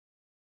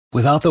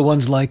Without the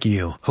ones like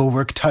you, who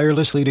work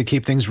tirelessly to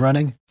keep things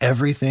running,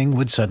 everything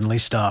would suddenly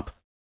stop.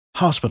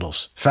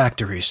 Hospitals,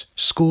 factories,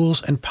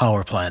 schools, and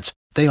power plants,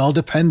 they all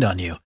depend on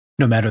you.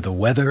 No matter the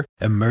weather,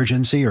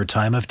 emergency, or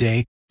time of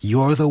day,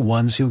 you're the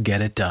ones who get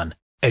it done.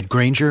 At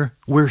Grainger,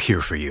 we're here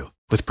for you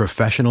with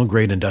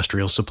professional-grade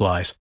industrial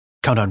supplies.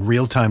 Count on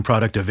real-time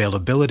product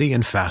availability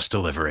and fast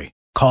delivery.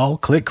 Call,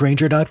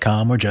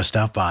 clickgrainger.com, or just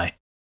stop by.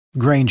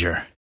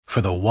 Grainger, for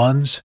the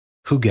ones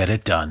who get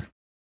it done.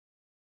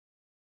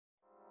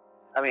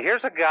 I mean,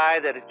 here's a guy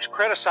that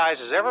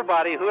criticizes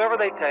everybody, whoever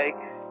they take.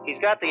 He's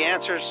got the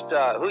answers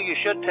to who you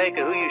should take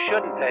and who you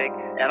shouldn't take.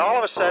 And all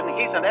of a sudden,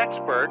 he's an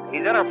expert.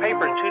 He's in our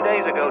paper 2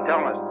 days ago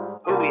telling us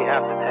who we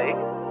have to take.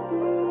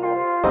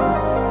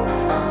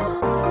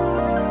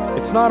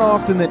 It's not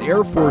often that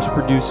Air Force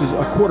produces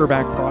a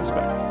quarterback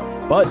prospect.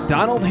 But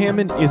Donald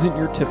Hammond isn't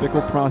your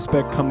typical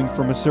prospect coming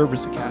from a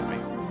service academy.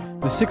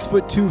 The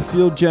 6'2"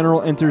 field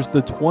general enters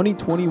the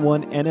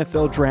 2021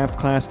 NFL draft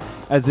class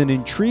as an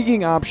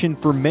intriguing option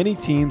for many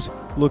teams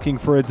looking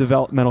for a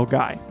developmental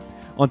guy.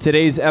 On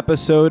today's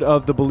episode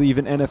of the Believe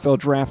in NFL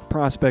Draft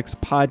Prospects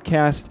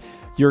podcast,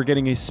 you're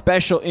getting a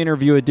special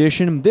interview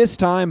edition, this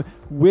time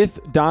with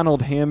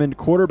Donald Hammond,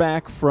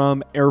 quarterback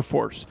from Air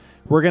Force.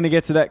 We're going to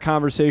get to that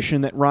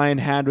conversation that Ryan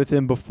had with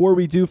him. Before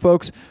we do,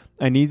 folks,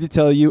 I need to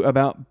tell you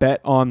about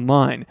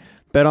BetOnline.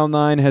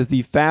 BetOnline has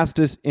the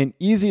fastest and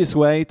easiest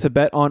way to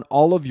bet on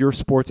all of your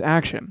sports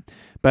action.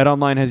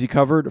 BetOnline has you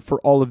covered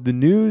for all of the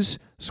news,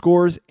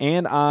 scores,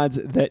 and odds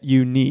that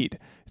you need.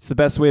 It's the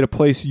best way to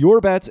place your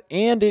bets,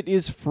 and it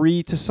is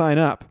free to sign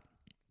up.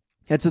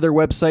 Head to their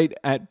website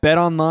at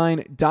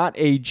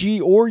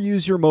betonline.ag or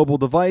use your mobile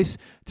device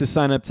to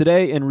sign up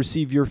today and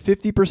receive your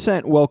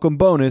 50% welcome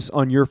bonus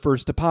on your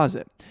first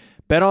deposit.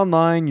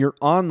 BetOnline, your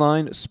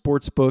online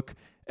sportsbook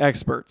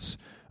experts.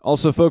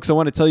 Also, folks, I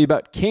want to tell you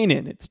about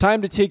Kaenon. It's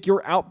time to take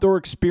your outdoor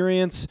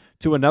experience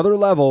to another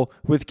level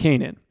with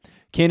Kaenon.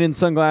 Kaenon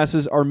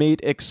sunglasses are made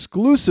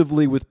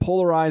exclusively with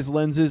polarized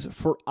lenses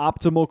for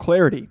optimal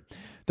clarity.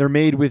 They're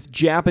made with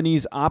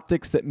Japanese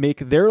optics that make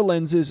their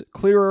lenses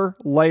clearer,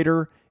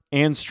 lighter,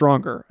 and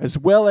stronger, as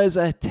well as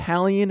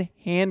Italian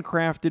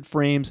handcrafted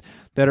frames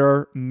that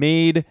are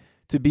made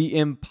to be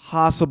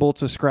impossible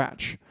to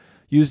scratch.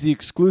 Use the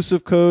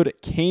exclusive code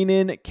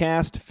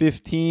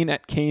KaenonCast15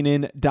 at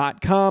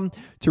Kaenon.com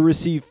to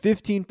receive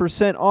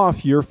 15%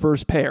 off your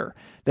first pair.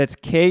 That's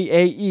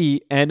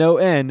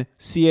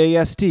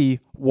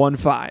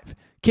KaenonCast15.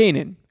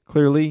 Kaenon,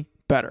 clearly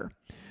better.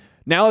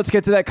 Now let's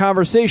get to that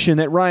conversation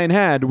that Ryan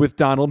had with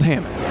Donald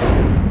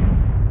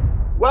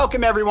Hammond.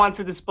 Welcome, everyone,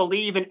 to this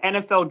Believe in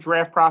NFL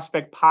Draft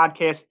Prospect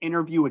podcast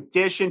interview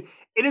edition.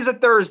 It is a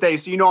Thursday,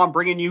 so you know I'm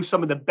bringing you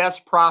some of the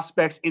best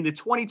prospects in the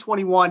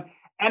 2021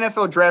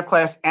 NFL Draft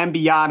class and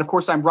beyond. Of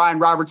course, I'm Ryan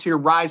Roberts here,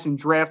 Rise and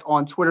Draft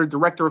on Twitter,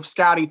 Director of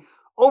Scouting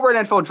over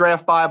at NFL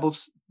Draft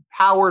Bibles,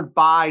 powered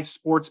by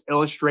Sports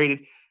Illustrated.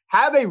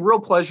 Have a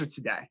real pleasure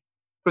today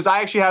because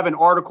I actually have an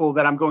article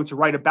that I'm going to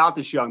write about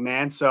this young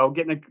man. So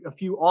getting a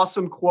few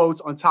awesome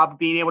quotes on top of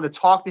being able to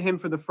talk to him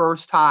for the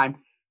first time.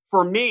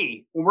 For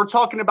me, when we're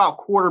talking about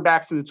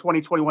quarterbacks in the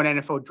 2021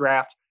 NFL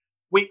Draft,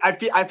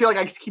 I feel like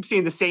I keep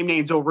seeing the same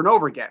names over and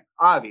over again,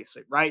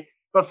 obviously, right?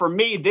 But for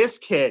me, this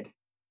kid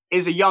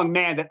is a young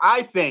man that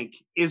I think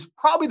is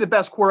probably the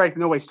best quarterback that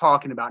nobody's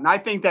talking about. And I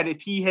think that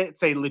if he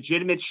hits a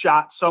legitimate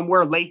shot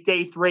somewhere late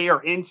day 3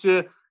 or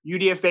into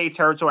UDFA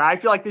territory, I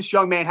feel like this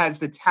young man has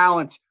the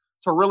talent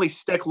to really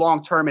stick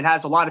long-term and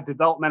has a lot of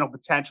developmental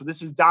potential.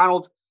 This is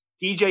Donald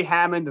DJ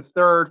Hammond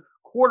III,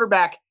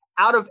 quarterback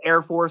out of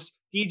Air Force.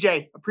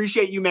 DJ,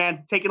 appreciate you,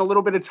 man, taking a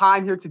little bit of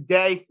time here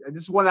today.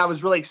 This is one that I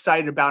was really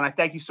excited about, and I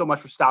thank you so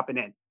much for stopping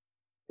in.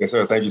 Yes,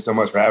 sir. Thank you so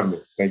much for having me.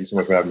 Thank you so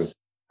much for having me.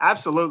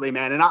 Absolutely,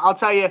 man. And I'll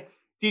tell you,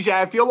 DJ,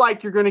 I feel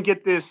like you're going to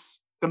get the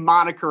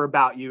moniker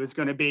about you is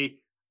going to be,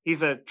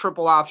 he's a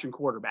triple option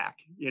quarterback,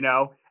 you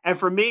know? And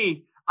for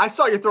me, I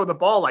saw you throw the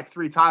ball like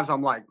 3 times.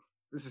 I'm like,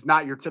 this is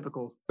not your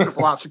typical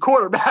triple option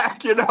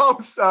quarterback, you know?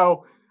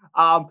 So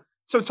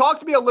talk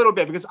to me a little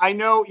bit, because I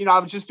know, I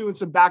was just doing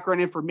some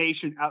background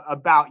information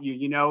about you,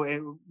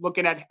 and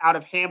looking at out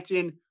of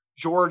Hampton,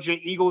 Georgia,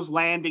 Eagles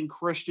Landing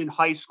Christian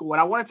High School. And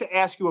I wanted to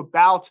ask you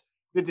about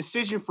the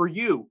decision for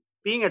you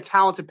being a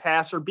talented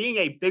passer, being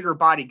a bigger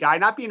body guy,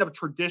 not being a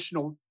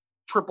traditional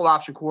triple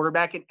option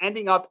quarterback, and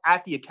ending up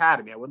at the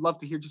academy. I would love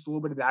to hear just a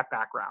little bit of that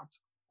background.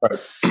 Right.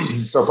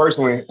 So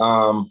personally,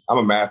 I'm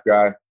a math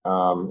guy.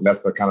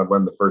 That's kind of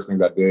one of the first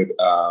things I did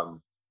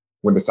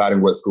when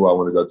deciding what school I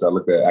wanted to go to. I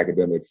looked at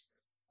academics.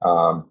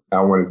 I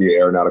wanted to be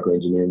an aeronautical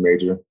engineering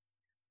major.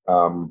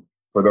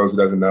 For those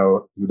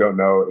who don't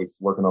know,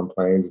 it's working on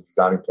planes,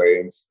 designing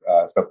planes,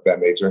 stuff of that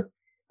nature.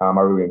 I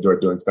really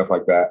enjoyed doing stuff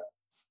like that.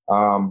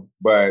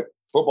 But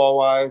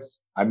football-wise,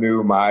 I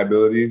knew my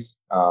abilities.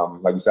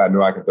 Like you said, I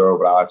knew I could throw,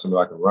 but I also knew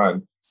I could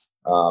run.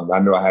 I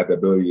knew I had the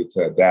ability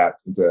to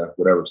adapt into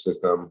whatever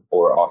system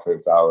or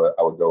offense I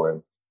would go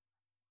in.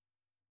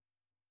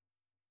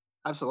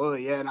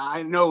 Absolutely, yeah. And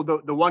I know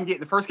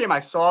the first game I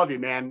saw of you,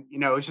 man,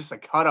 it was just a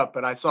cut up,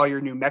 but I saw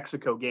your New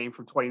Mexico game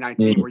from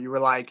 2019 where you were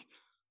like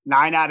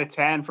 9 out of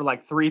 10 for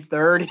like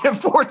 330 and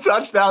 4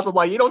 touchdowns. I'm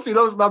like, you don't see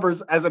those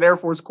numbers as an Air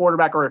Force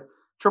quarterback or a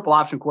triple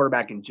option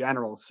quarterback in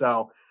general.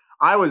 So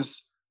I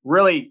was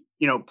really,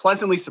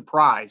 pleasantly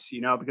surprised,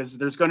 because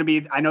there's going to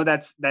be, I know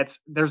there's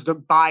the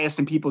bias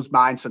in people's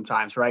minds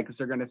sometimes, right? Because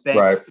they're going to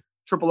think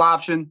triple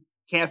option,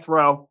 can't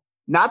throw.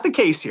 Not the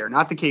case here.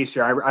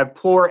 I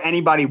implore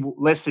anybody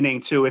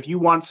listening to, if you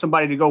want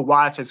somebody to go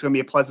watch, it's going to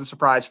be a pleasant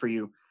surprise for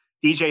you.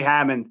 DJ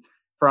Hammond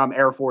from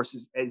Air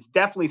Force is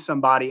definitely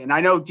somebody. And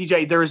I know,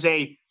 DJ, there's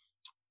a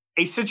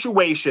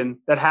situation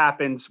that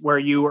happens where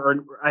you are,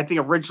 I think,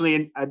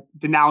 originally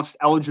denounced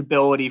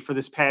eligibility for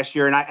this past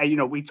year.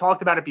 And we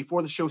talked about it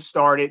before the show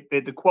started.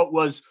 The quote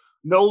was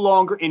no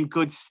longer in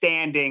good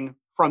standing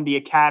from the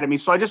academy.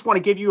 So I just want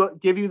to give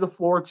you the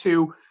floor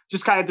to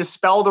just kind of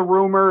dispel the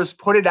rumors,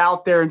 put it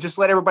out there, and just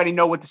let everybody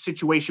know what the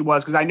situation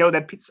was. Because I know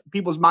that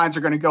people's minds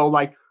are going to go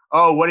like,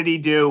 oh, what did he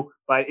do?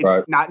 But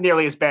it's not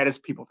nearly as bad as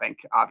people think,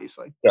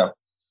 obviously.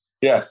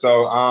 Yeah.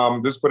 So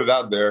just put it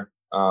out there.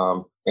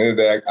 End of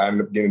the day, I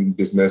ended up getting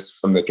dismissed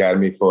from the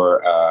academy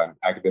for an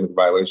academic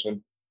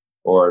violation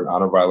or an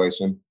honor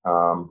violation.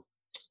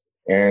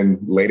 And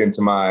late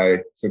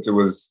since it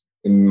was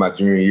in my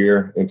junior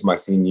year, into my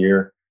senior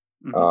year,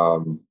 I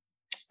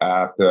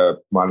have to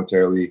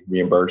monetarily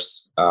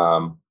reimburse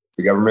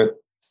the government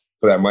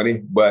for that money,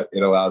 but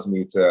it allows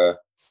me to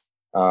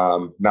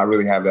not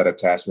really have that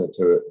attachment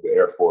to the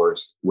Air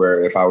Force,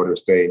 where if I would have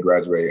stayed and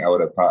graduated, I would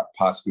have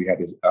possibly had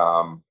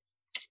to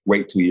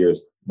wait 2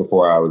 years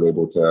before I was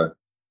able to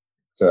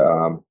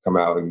come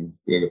out in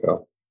the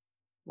NFL.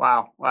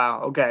 Wow.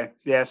 Okay.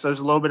 Yeah. So there's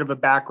a little bit of a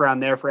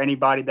background there for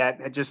anybody that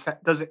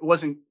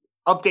wasn't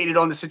updated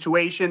on the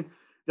situation.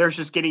 There's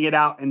just getting it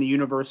out in the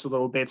universe a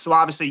little bit. So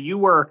obviously you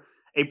were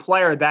a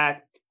player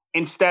that,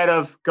 instead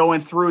of going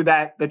through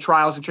the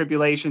trials and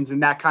tribulations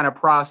and that kind of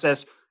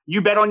process,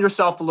 you bet on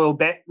yourself a little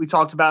bit. We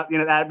talked about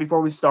that before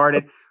we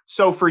started.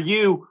 So for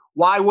you,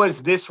 why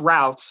was this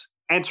route,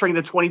 entering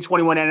the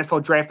 2021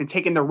 NFL draft and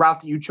taking the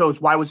route that you chose,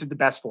 why was it the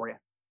best for you?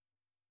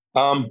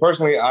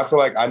 Personally, I feel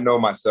like I know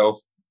myself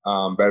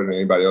better than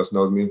anybody else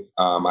knows me.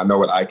 I know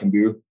what I can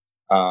do.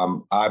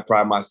 I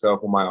pride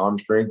myself on my arm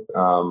strength.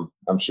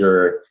 I'm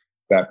sure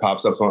that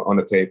pops up on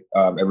the tape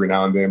every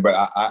now and then, but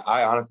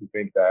I honestly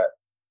think that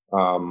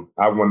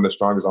I have one of the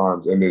strongest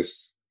arms in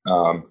this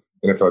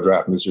NFL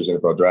draft, in this year's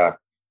NFL draft.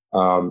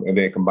 And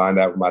then combine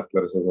that with my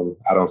athleticism,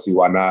 I don't see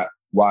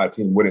why a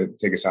team wouldn't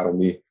take a shot on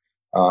me.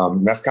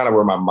 That's kind of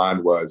where my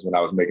mind was when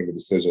I was making the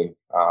decision.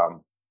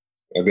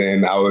 And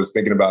then I was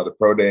thinking about the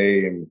pro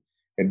day and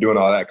doing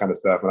all that kind of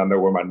stuff. And I know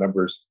where my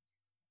numbers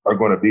are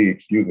going to be,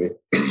 excuse me.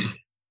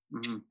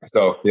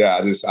 So, yeah,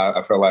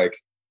 I felt like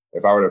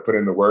if I were to put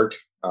in the work,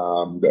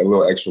 the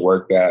little extra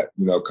work that,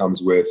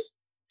 comes with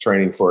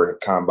training for a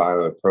combine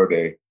or a pro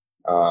day,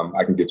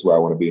 I can get to where I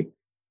want to be.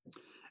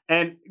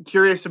 And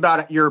curious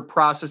about your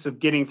process of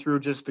getting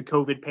through just the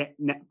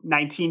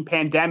COVID-19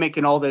 pandemic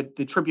and all the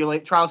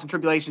trials and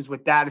tribulations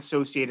with that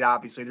associated.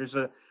 Obviously,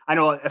 I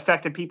know it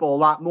affected people a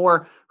lot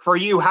more. For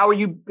you, how are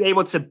you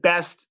able to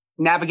best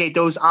navigate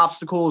those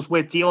obstacles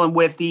with dealing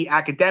with the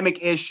academic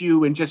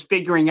issue and just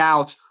figuring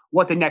out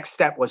what the next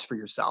step was for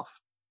yourself?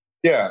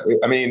 Yeah,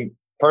 I mean,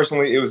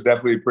 personally, it was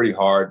definitely pretty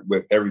hard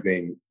with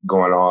everything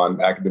going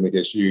on, academic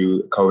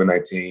issue,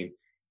 COVID-19.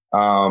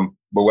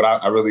 But what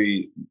I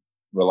really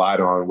relied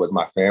on was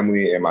my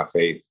family and my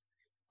faith,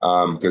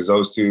 because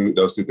those two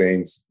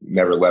things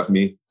never left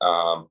me.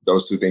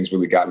 Those two things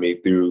really got me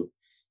through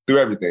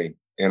everything,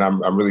 and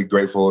I'm really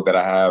grateful that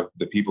I have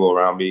the people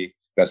around me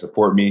that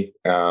support me.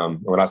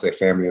 When I say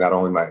family, not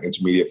only my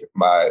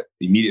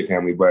immediate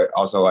family, but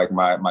also like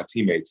my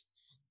teammates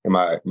and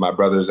my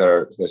brothers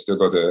that still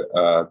go to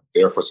the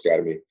Air Force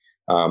Academy.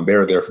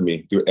 They're there for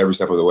me through every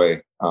step of the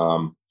way.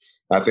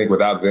 I think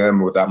without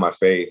them, without my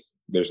faith,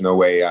 there's no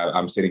way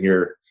I'm sitting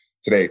here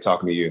today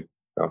talking to you.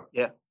 So.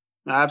 Yeah,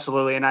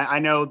 absolutely. And I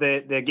know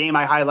the game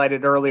I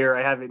highlighted earlier,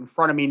 I have it in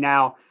front of me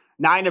now,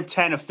 9 of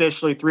 10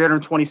 officially,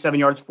 327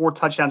 yards, 4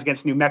 touchdowns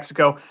against New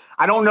Mexico.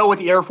 I don't know what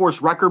the Air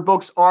Force record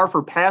books are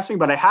for passing,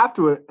 but I have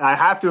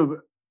to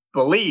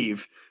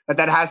believe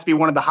that has to be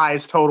one of the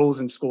highest totals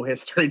in school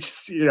history,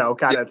 just,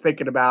 kind of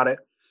thinking about it.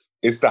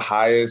 It's the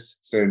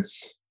highest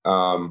since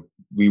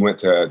we went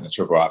to the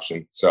triple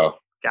option. So.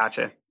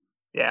 Gotcha.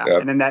 Yeah.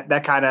 Yep. And then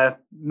that kind of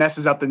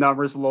messes up the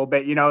numbers a little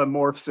bit, and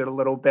morphs it a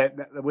little bit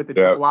with the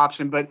triple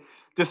option. But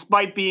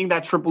despite being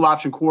that triple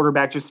option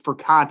quarterback, just for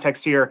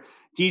context here,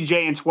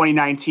 DJ in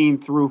 2019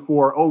 threw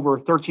for over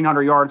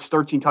 1,300 yards,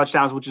 13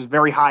 touchdowns, which is a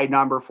very high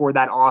number for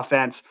that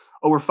offense,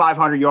 over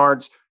 500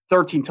 yards,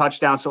 13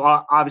 touchdowns. So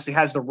obviously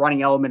has the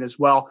running element as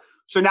well.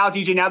 So now,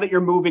 DJ, now that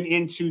you're moving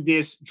into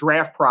this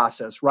draft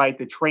process, right,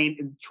 the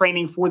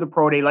training for the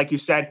pro day, like you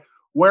said,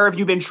 where have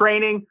you been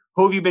training?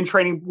 Who have you been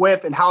training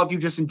with, and how have you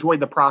just enjoyed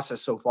the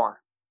process so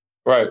far?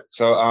 Right.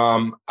 So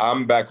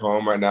I'm back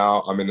home right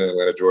now. I'm in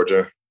Atlanta,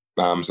 Georgia.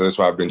 So that's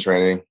why I've been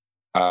training.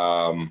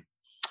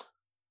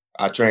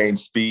 I trained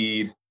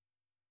speed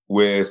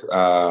with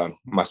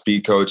my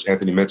speed coach,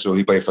 Anthony Mitchell.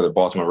 He played for the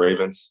Baltimore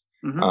Ravens.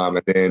 Mm-hmm.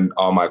 And then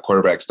all my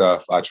quarterback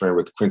stuff, I trained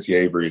with Quincy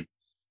Avery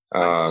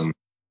up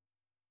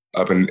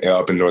in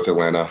North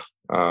Atlanta.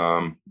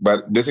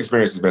 But this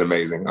experience has been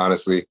amazing,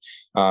 honestly,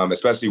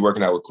 especially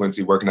working out with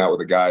Quincy, working out with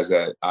the guys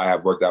that I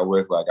have worked out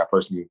with. Like I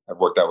personally have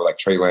worked out with like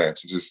Trey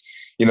Lance, and just,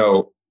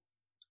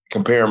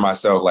 comparing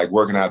myself, like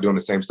working out, doing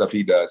the same stuff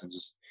he does, and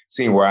just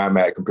seeing where I'm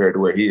at compared to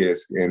where he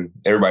is. And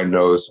everybody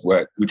knows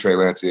who Trey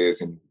Lance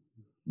is and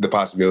the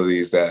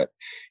possibilities that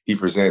he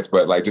presents.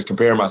 But like just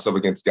comparing myself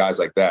against guys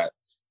like that,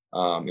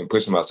 and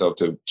pushing myself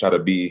to try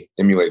to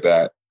emulate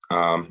that.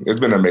 It's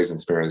been an amazing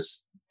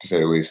experience, to say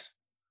the least.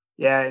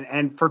 Yeah,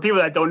 and for people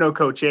that don't know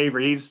Coach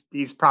Avery,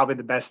 he's probably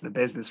the best in the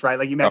business, right?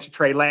 Like you mentioned,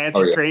 Trey Lance,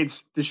 he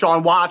trains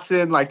Deshaun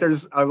Watson. Like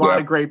there's a lot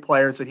of great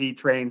players that he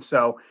trains.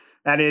 So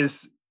that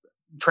is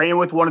training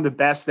with one of the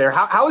best there.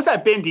 How has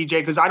that been, DJ?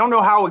 Because I don't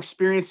know how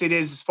experienced it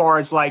is as far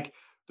as like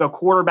the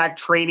quarterback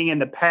training in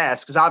the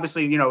past. Because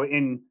obviously,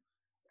 in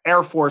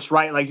Air Force,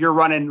 right? Like you're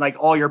running like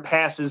all your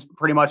passes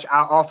pretty much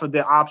off of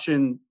the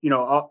option,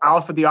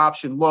 off of the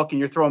option look, and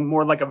you're throwing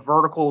more like a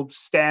vertical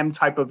stem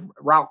type of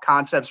route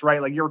concepts,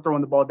 right? Like you're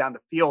throwing the ball down the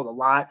field a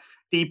lot,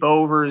 deep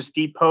overs,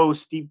 deep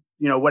posts, deep,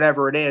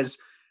 whatever it is.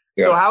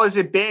 Yeah. So how has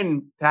it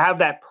been to have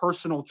that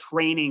personal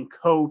training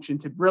coach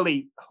and to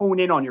really hone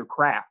in on your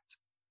craft?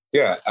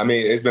 Yeah, I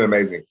mean, it's been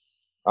amazing.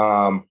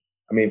 From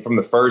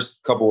the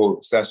first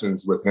couple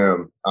sessions with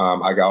him,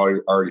 I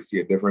already see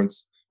a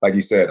difference. Like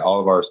you said, all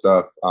of our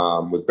stuff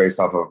was based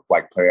off of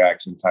like play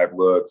action type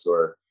looks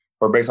or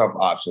based off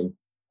of option.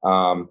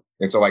 And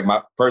so like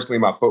my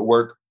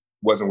footwork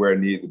wasn't where it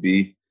needed to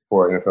be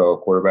for an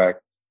NFL quarterback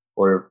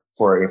or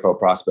for an NFL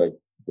prospect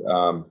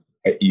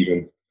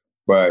even.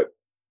 But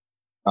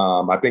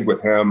I think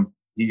with him,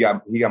 he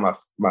got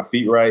my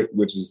feet right,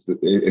 which is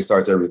it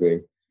starts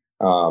everything.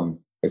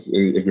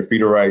 If your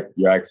feet are right,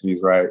 your accuracy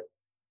is right.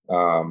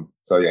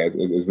 So yeah,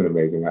 it's been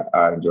amazing.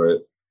 I enjoy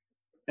it.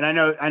 And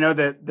I know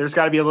that there's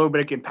got to be a little bit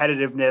of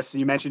competitiveness.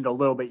 You mentioned a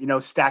little bit,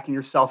 stacking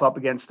yourself up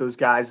against those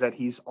guys that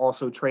he's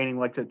also training,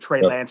 like the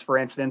Trey Lance, for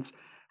instance.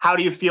 How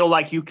do you feel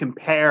like you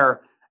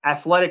compare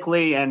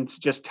athletically and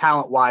just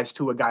talent-wise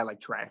to a guy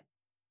like Trey?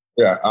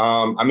 Yeah,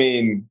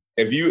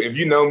 if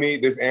you know me,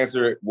 this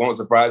answer won't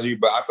surprise you,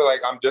 but I feel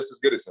like I'm just as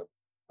good as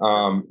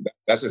him.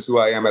 That's just who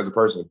I am as a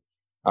person.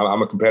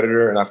 I'm a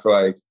competitor, and I feel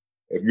like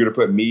if you were to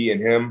put me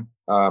and him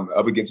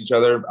up against each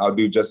other, I'll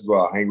do just as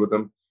well. I'll hang with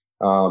him.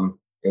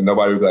 And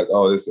nobody would be like,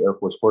 oh, this Air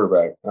Force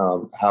quarterback,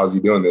 how's he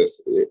doing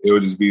this? It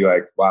would just be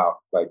like, wow,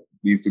 like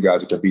these two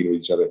guys are competing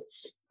with each other.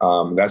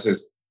 That's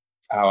just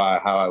how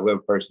I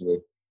live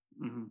personally.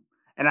 Mm-hmm.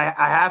 And I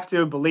have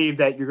to believe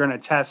that you're going to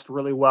test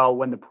really well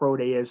when the pro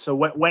day is. So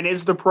when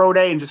is the pro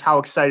day, and just how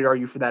excited are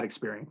you for that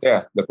experience?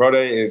 Yeah, the pro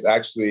day is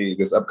actually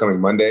this upcoming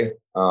Monday.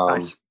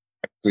 Nice.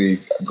 Actually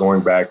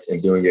going back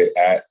and doing it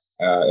at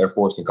Air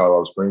Force in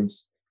Colorado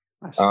Springs.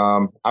 Nice.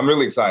 I'm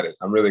really excited.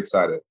 I'm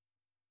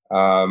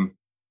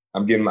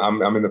in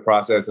the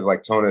process of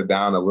like toning it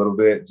down a little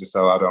bit just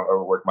so I don't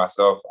overwork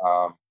myself,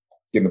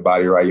 getting the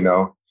body right,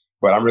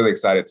 but I'm really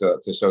excited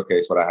to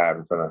showcase what I have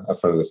in front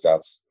of the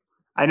scouts.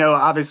 I know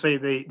obviously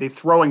the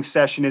throwing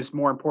session is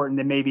more important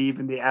than maybe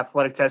even the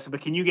athletic test,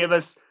 but can you give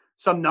us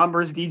some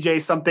numbers, DJ,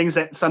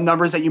 some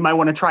numbers that you might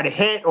want to try to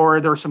hit, or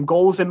are there some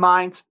goals in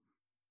mind?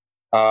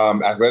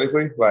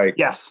 Athletically, like,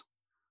 yes.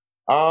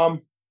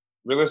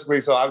 Realistically,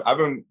 so I've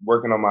been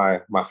working on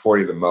my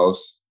 40 the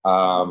most.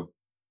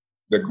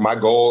 My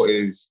goal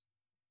is,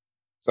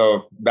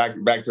 so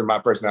back to my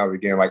personality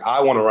again, like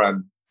I want to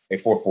run a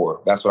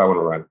 4.4. That's what I want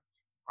to run.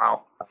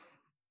 Wow.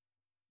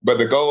 But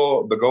the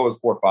goal is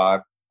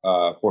 4.5,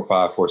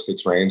 4.5,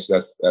 4.6 range.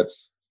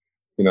 That's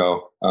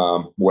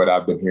what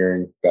I've been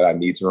hearing that I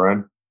need to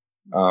run.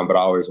 But I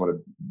always want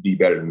to be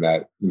better than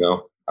that,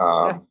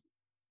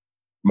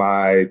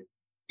 My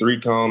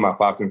 3-cone, my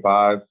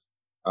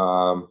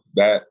 5.5,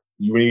 that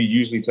when you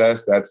usually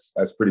test, that's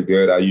pretty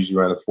good. I usually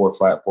run a 4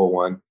 flat,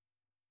 4.1.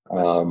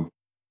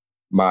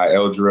 My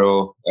L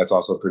drill, that's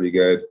also pretty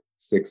good.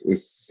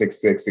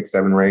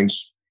 6.7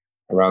 range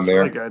around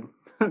there. Really good.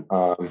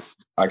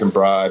 I can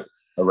broad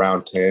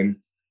around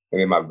 10,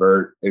 and then my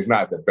vert is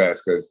not the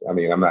best because I'm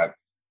not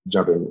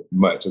jumping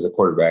much as a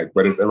quarterback,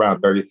 but it's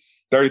around 30,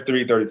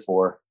 33,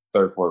 34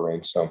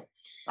 range. So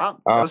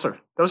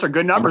those are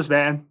good numbers,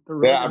 man.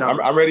 Really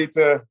I'm ready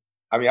to.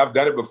 I've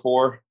done it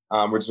before,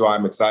 which is why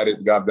I'm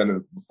excited. I've done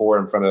it before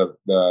in front of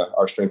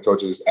our strength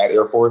coaches at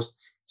Air Force.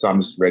 So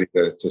I'm just ready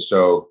to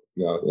show,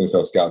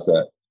 NFL scouts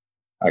that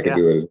I can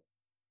do it.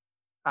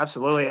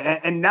 Absolutely.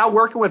 And now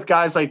working with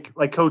guys like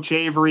Coach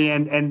Avery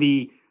and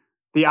the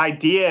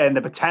idea and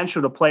the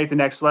potential to play at the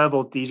next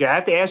level, DJ, I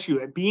have to ask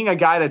you, being a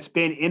guy that's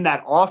been in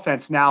that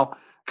offense now,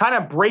 kind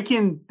of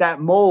breaking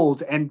that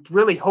mold and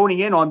really honing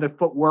in on the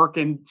footwork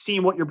and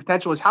seeing what your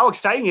potential is, how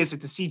exciting is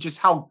it to see just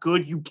how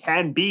good you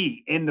can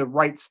be in the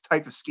right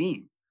type of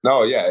scheme?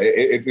 No, yeah,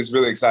 it's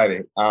really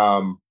exciting.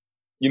 When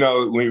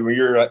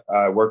you're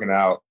working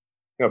out,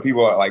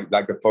 people like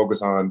to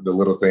focus on the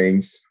little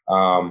things.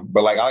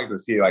 But like I like to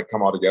see it like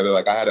come all together.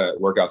 Like I had a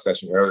workout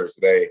session earlier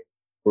today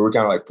where we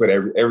kind of like put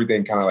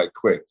everything kind of like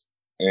clicked.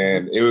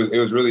 And it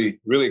was really,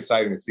 really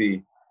exciting to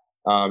see,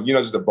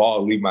 just the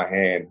ball leave my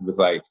hand with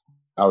I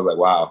was like,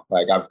 wow,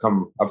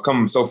 I've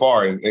come so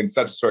far in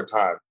such a short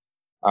time.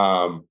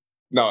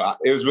 No,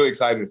 it was really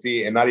exciting to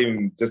see, and not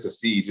even just to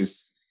see,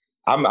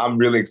 I'm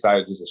really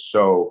excited just to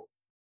show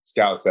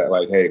scouts that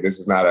hey, this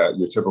is not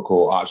your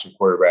typical option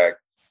quarterback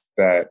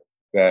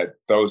that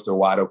throws to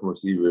wide open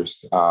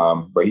receivers,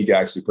 but he can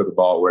actually put the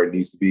ball where it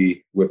needs to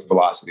be with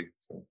velocity.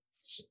 So.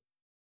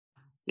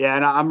 Yeah,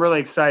 and I'm really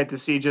excited to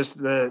see just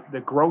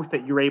the growth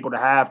that you're able to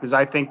have, because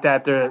I think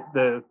that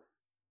the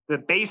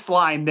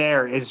baseline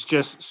there is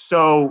just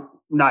so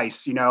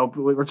nice.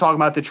 We're talking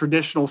about the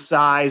traditional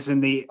size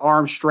and the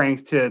arm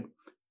strength to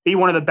be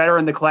one of the better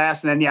in the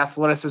class, and then the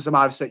athleticism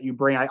obviously that you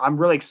bring. I'm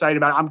really excited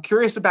about it. I'm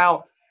curious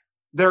about,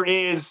 there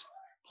is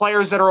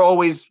players that are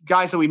always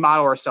guys that we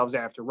model ourselves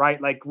after,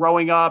 right? Like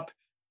growing up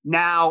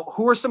now,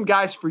 who are some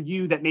guys for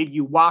you that maybe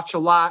you watch a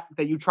lot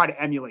that you try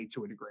to emulate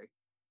to a degree?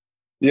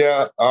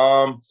 Yeah.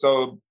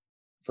 So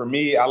for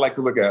me, I like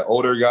to look at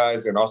older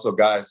guys and also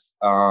guys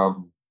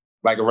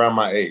around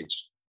my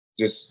age,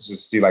 just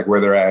see where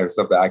they're at and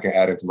stuff that I can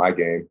add into my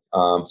game.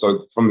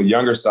 So from the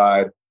younger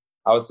side,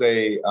 I would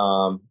say,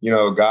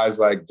 guys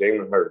like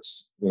Jalen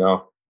Hurts,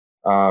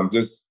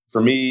 just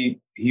for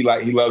me, he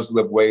loves to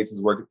lift weights,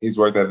 his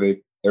work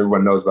ethic,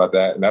 everyone knows about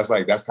that. And that's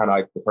kind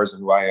of the person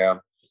who I am.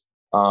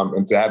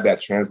 And to have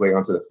that translate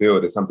onto the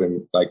field is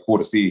something cool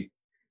to see.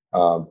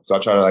 So I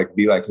try to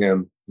be like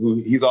him.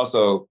 He's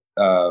also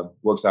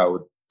works out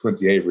with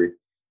Quincy Avery.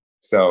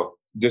 So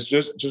just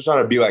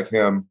trying to be like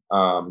him,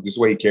 just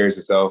the way he carries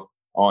himself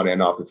on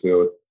and off the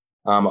field.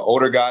 An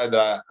older guy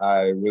that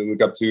I really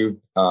look up to,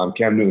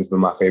 Cam Newton's been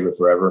my favorite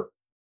forever.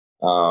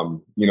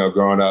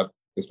 Growing up,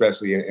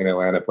 especially in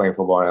Atlanta, playing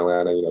football in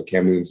Atlanta,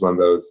 Cam Newton's one of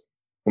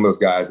those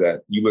guys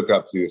that you look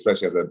up to,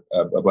 especially as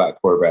a Black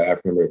quarterback,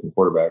 African-American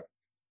quarterback.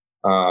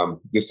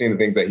 Just seeing the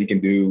things that he can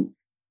do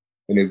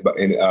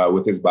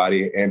with his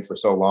body, and for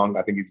so long,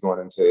 I think he's going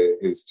into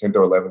his 10th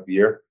or 11th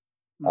year.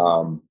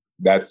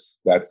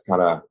 That's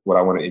kind of what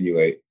I want to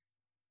emulate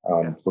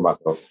for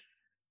myself.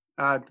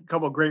 A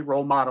couple of great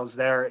role models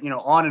there,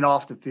 on and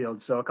off the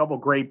field. So a couple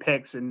of great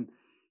picks, and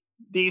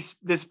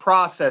this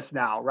process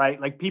now,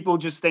 right? People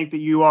just think that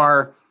you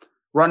are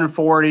running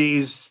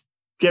 40s,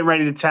 getting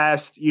ready to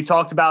test. You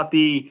talked about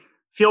the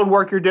field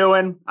work you're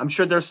doing. I'm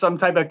sure there's some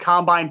type of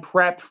combine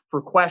prep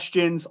for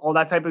questions, all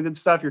that type of good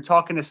stuff. You're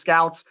talking to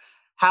scouts,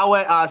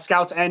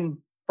 scouts and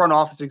front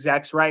office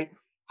execs, right?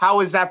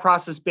 How has that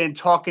process been,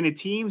 talking to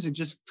teams and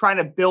just trying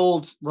to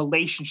build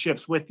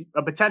relationships with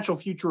a potential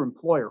future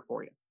employer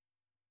for you?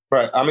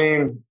 Right. I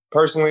mean,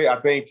 personally, I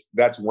think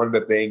that's one of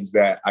the things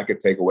that I could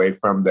take away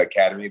from the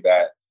academy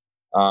that,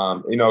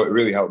 it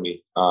really helped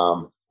me.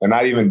 And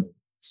not even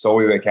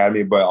solely the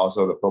academy, but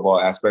also the football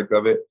aspect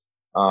of it.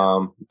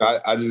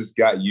 I just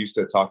got used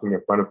to talking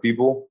in front of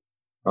people.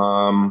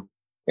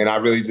 And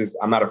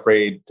I'm not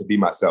afraid to be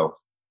myself.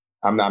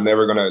 I'm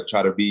never going to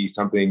try to be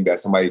something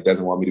that somebody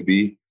doesn't want me to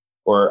be,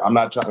 or I'm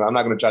not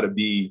going to try to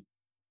be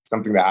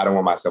something that I don't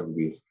want myself to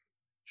be.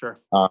 Sure.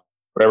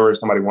 Whatever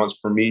somebody wants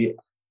from me,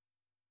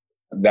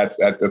 that's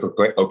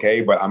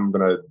okay, but I'm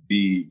going to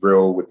be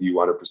real with you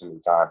 100% of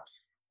the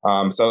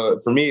time. So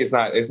for me, it's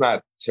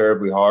not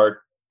terribly hard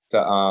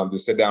to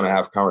just sit down and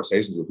have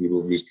conversations with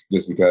people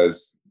just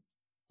because,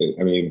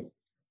 I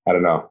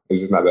don't know.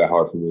 It's just not that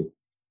hard for me.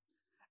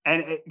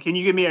 And can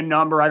you give me a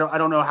number? I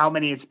don't know how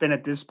many it's been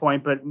at this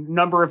point, but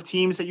number of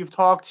teams that you've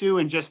talked to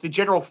and just the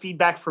general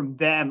feedback from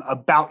them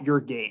about your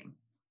game.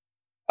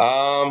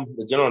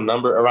 The general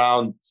number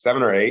around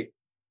 7 or 8.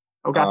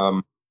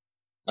 Okay.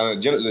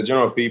 The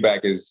general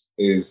feedback is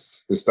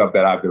the stuff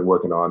that I've been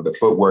working on, the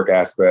footwork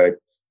aspect,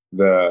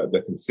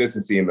 the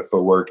consistency in the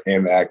footwork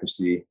and the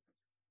accuracy.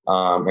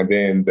 And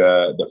then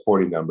the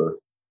 40 number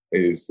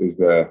is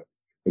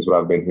what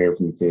I've been hearing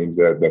from the teams,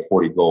 the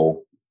 40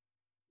 goal.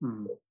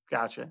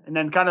 Gotcha. And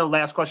then kind of the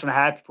last question I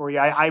had for you.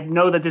 I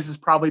know that this has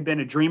probably been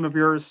a dream of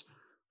yours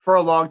for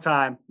a long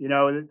time.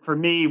 For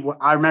me,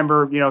 I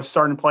remember,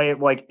 starting to play at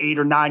 8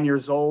 or 9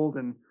 years old.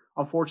 And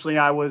unfortunately,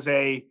 I was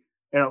a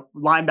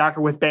linebacker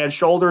with bad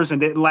shoulders and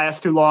didn't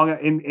last too long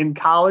in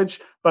college.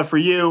 But for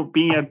you,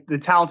 being the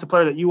talented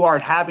player that you are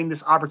and having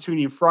this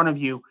opportunity in front of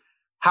you,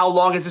 how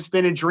long has this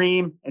been a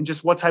dream, and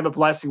just what type of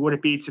blessing would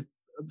it be to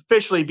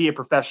officially be a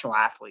professional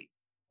athlete?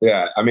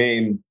 Yeah,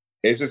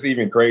 it's just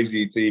even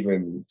crazy to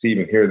even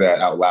hear that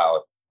out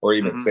loud or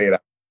even say it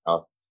out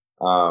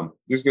loud.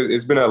 Just 'cause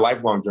it's been a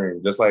lifelong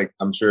dream, just like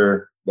I'm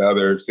sure the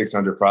other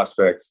 600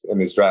 prospects in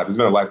this draft. It's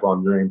been a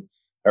lifelong dream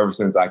ever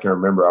since I can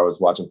remember. I was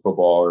watching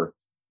football or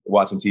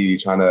watching TV,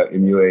 trying to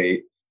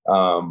emulate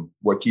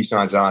what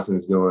Keyshawn Johnson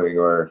is doing,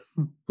 or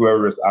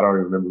whoever was, I don't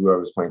even remember whoever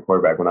was playing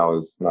quarterback when I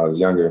was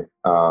younger.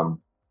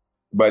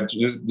 But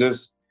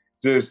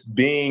just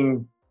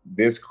being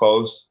this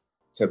close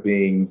to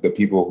being the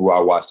people who I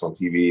watched on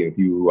TV and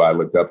people who I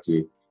looked up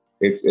to,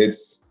 it's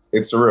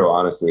surreal,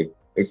 honestly.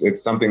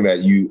 It's something that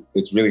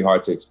it's really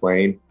hard to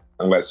explain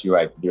unless you're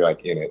in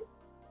it.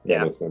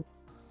 Yeah.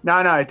 No,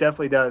 it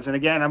definitely does. And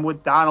again, I'm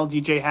with Donald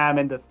DJ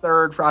Hammond, the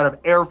third out of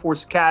Air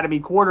Force Academy,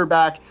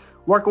 quarterback,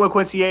 working with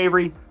Quincy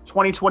Avery,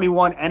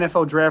 2021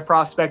 NFL draft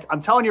prospect.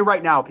 I'm telling you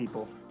right now,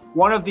 people,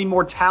 one of the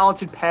more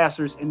talented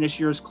passers in this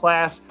year's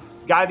class,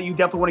 guy that you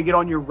definitely want to get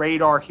on your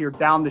radar here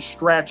down the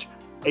stretch,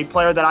 a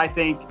player that I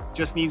think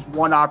just needs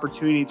one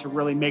opportunity to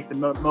really make the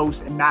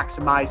most and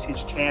maximize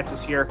his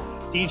chances here.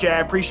 DJ, I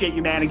appreciate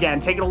you, man. Again,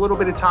 taking a little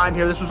bit of time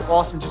here. This was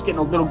awesome, just getting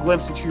a little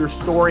glimpse into your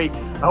story.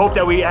 I hope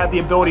that we have the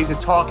ability to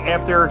talk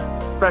after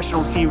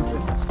professional team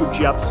scoops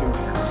you up soon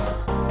here.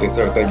 Yes,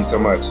 sir. Thank you so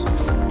much.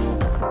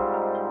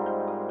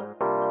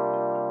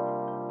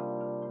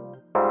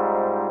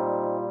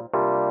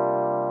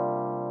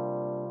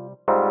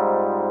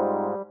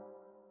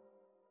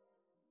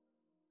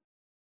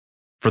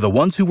 For the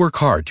ones who work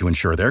hard to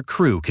ensure their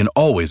crew can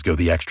always go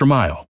the extra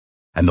mile,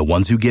 and the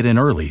ones who get in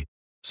early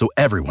so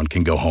everyone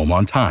can go home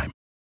on time,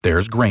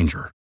 there's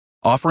Grainger,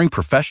 offering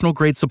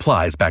professional-grade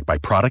supplies backed by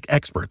product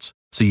experts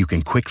so you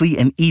can quickly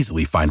and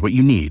easily find what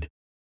you need.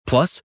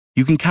 Plus,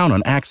 you can count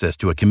on access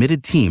to a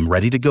committed team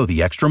ready to go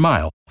the extra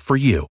mile for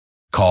you.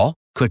 Call,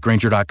 click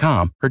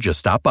Grainger.com, or just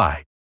stop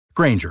by.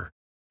 Grainger,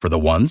 for the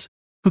ones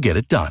who get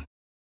it done.